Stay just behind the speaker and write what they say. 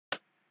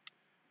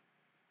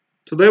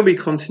Today we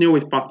continue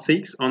with part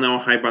 6 on our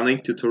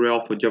Hibernate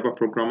tutorial for Java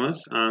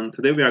programmers, and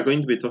today we are going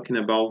to be talking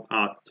about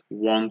at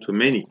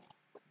one-to-many.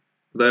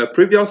 The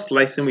previous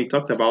lesson we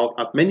talked about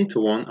at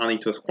many-to-one and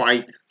it was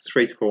quite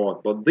straightforward,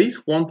 but this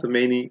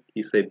one-to-many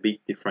is a bit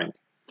different.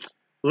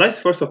 Let's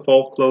first of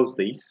all close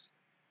this,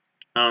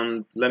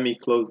 and let me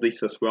close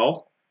this as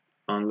well,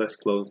 and let's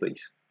close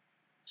this.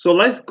 So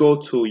let's go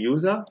to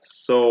user.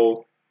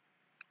 So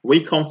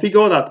we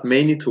configure that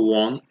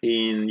many-to-one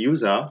in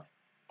user.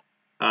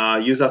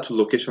 User to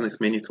location is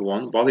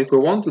many-to-one, but if we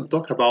want to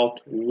talk about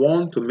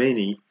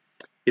one-to-many,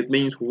 it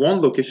means one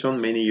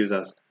location, many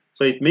users.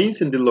 So it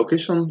means in the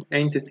location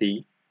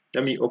entity,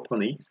 let me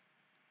open it,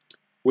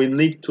 we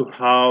need to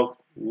have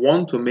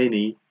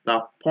one-to-many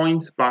that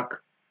points back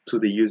to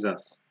the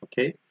users,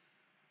 okay?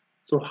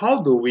 So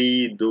how do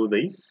we do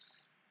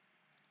this?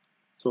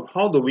 So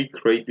how do we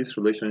create this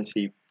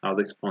relationship at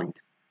this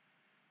point?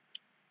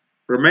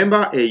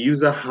 Remember, a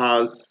user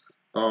has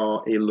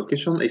a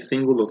location, a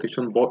single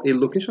location, but a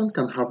location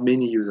can have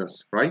many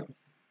users, right?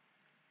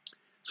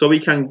 So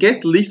we can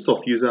get lists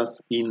of users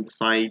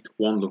inside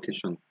one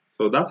location.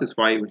 So that is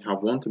why we have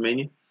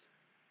one-to-many.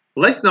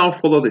 Let's now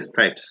follow the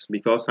steps,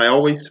 because I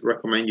always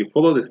recommend you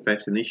follow the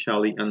steps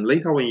initially, and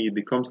later when it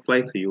becomes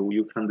clear to you,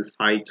 you can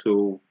decide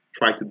to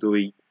try to do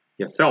it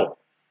yourself.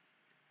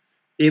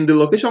 In the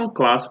location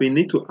class, we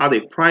need to add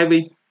a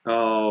private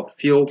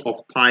field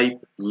of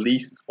type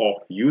list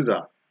of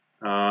user.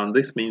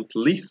 This means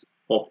list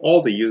of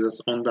all the users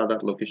under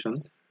that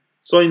location.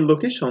 So in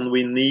location,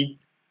 we need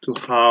to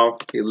have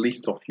a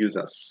list of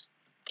users.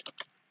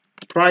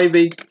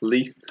 Private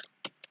list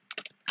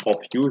of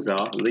user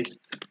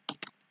list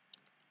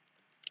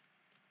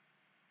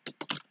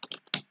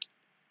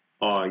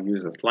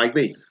users like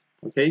this.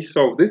 Okay,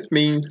 so this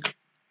means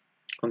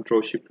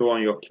Control-Shift-O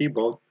on your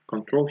keyboard,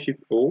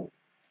 Control-Shift-O.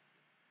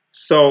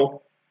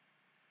 So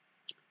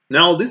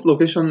now this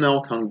location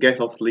now can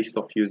get us list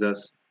of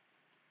users.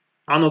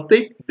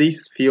 Annotate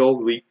this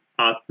field with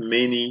at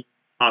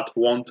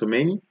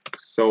one-to-many.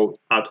 So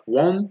at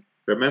one,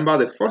 remember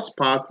the first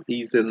part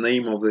is the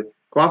name of the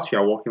class you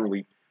are working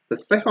with. The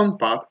second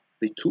part,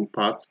 the two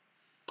parts,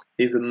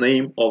 is the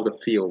name of the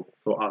field.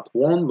 So at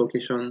one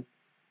location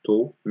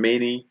to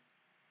many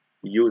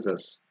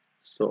users.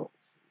 So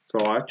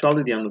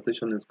actually the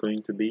annotation is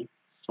going to be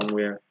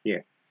somewhere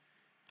here.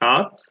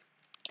 At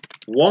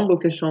one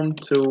location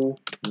to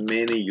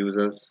many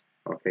users.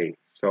 Okay,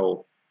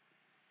 so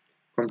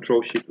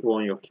Control-Shift-O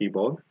on your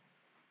keyboard.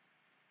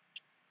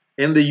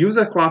 In the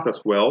user class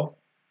as well,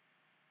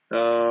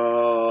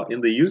 in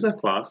the user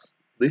class,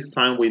 this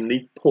time we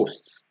need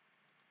posts.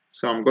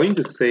 So I'm going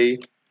to say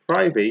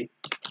private,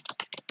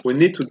 we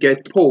need to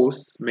get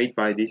posts made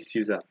by this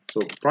user.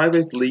 So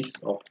private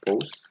list of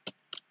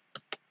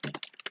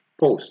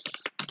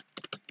posts.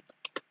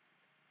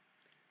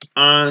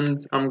 And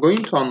I'm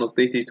going to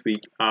annotate it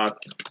with at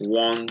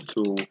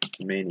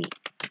one-to-many.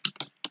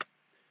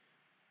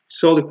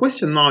 So the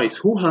question now is,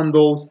 who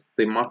handles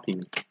the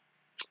mapping?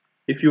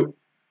 If you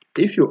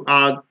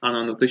add an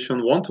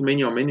annotation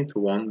one-to-many or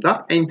many-to-one,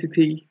 that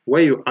entity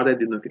where you added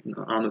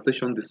the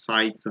annotation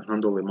decides to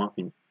handle the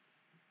mapping.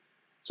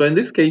 So in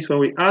this case, when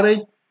we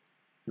added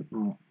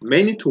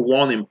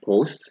many-to-one in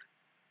post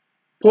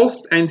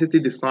entity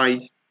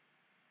decides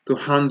to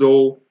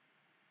handle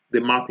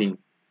the mapping.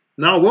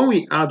 Now, when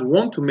we add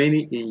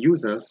one-to-many in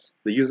users,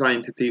 the user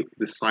entity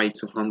decides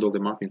to handle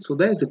the mapping. So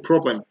there is a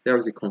problem, there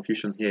is a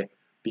confusion here,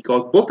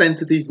 because both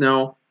entities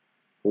now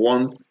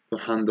want to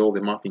handle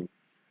the mapping.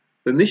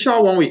 The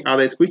initial one we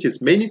added, which is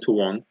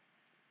many-to-one,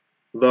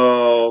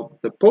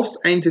 the post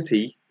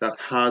entity that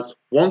has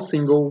one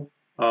single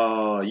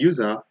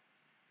user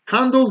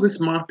handles this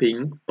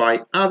mapping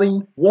by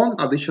adding one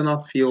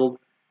additional field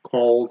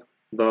called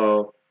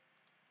the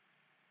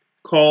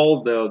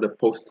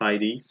post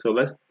ID. So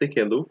let's take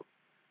a look.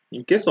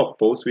 In case of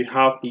post, we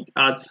have it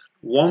adds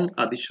one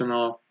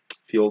additional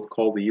field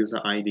called the user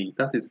ID.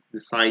 That is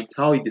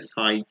how it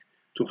decides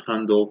to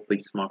handle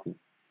this mapping.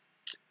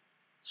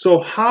 So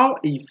how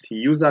is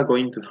user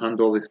going to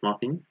handle this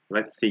mapping?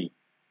 Let's see.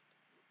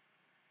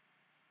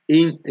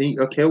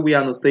 Okay, we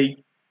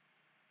annotate.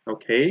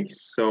 Okay,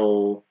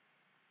 so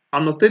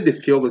annotate the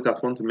field with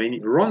at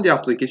one-to-many, run the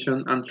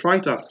application, and try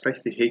to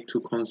access the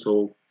H2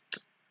 console.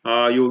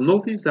 You'll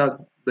notice that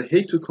the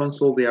H2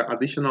 console, there are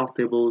additional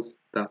tables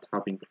that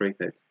have been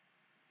created.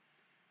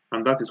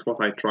 And that is what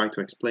I try to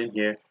explain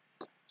here.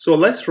 So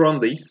let's run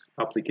this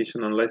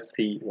application and let's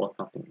see what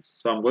happens.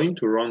 So I'm going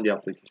to run the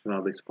application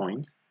at this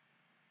point.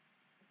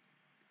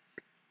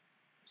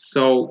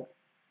 So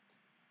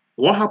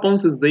what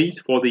happens is this: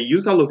 for the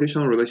user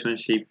location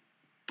relationship,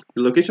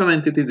 the location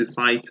entity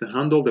decides to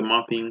handle the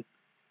mapping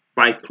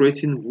by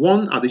creating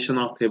one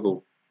additional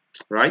table,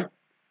 right?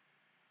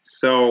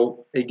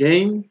 So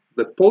again,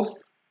 the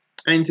post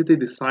entity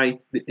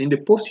decides, in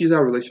the post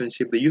user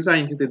relationship, the user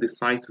entity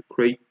decides to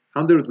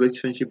handle the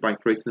relationship by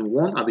creating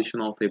one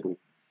additional table.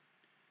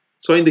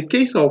 So in the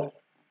case of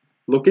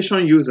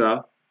location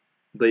user,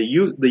 the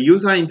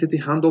user entity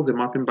handles the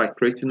mapping by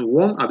creating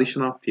one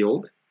additional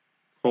field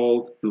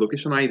called the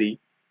location ID,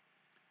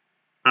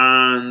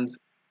 and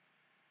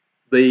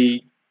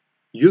the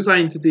user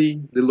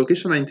entity, the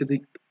location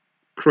entity,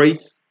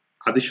 creates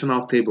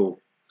additional table.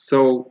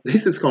 So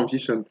this is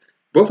confusion.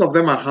 Both of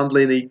them are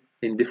handling it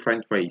in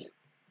different ways,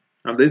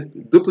 and this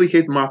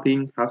duplicate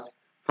mapping has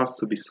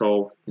to be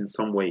solved in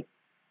some way.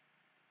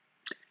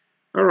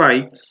 All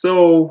right,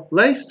 so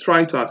let's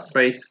try to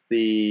access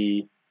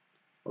the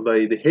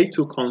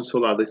H2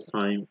 console at this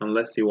time, and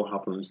let's see what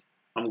happens.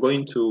 I'm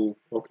going to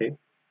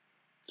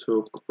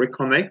to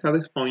reconnect at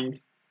this point.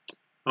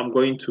 I'm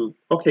going to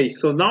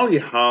so now you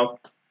have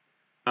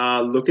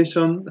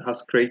location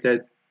has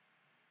created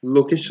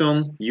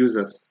location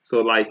users.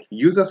 So like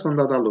users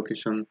under that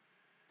location,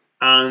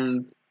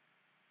 and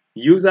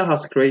user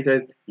has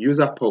created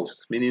user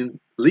posts, meaning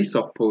list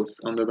of posts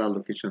under that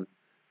location.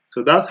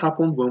 So that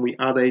happened when we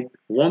added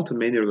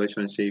one-to-many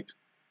relationships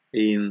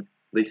in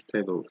these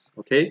tables.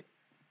 Okay,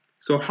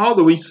 so how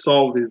do we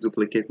solve this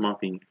duplicate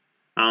mapping?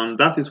 And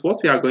that is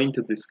what we are going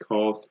to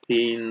discuss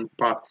in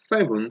part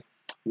 7,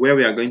 where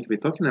we are going to be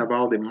talking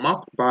about the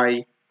mapped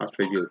by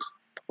attribute.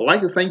 I'd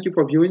like to thank you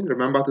for viewing.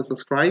 Remember to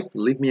subscribe,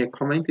 leave me a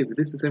comment if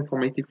this is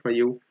informative for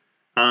you,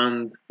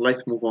 and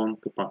let's move on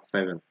to part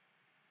 7.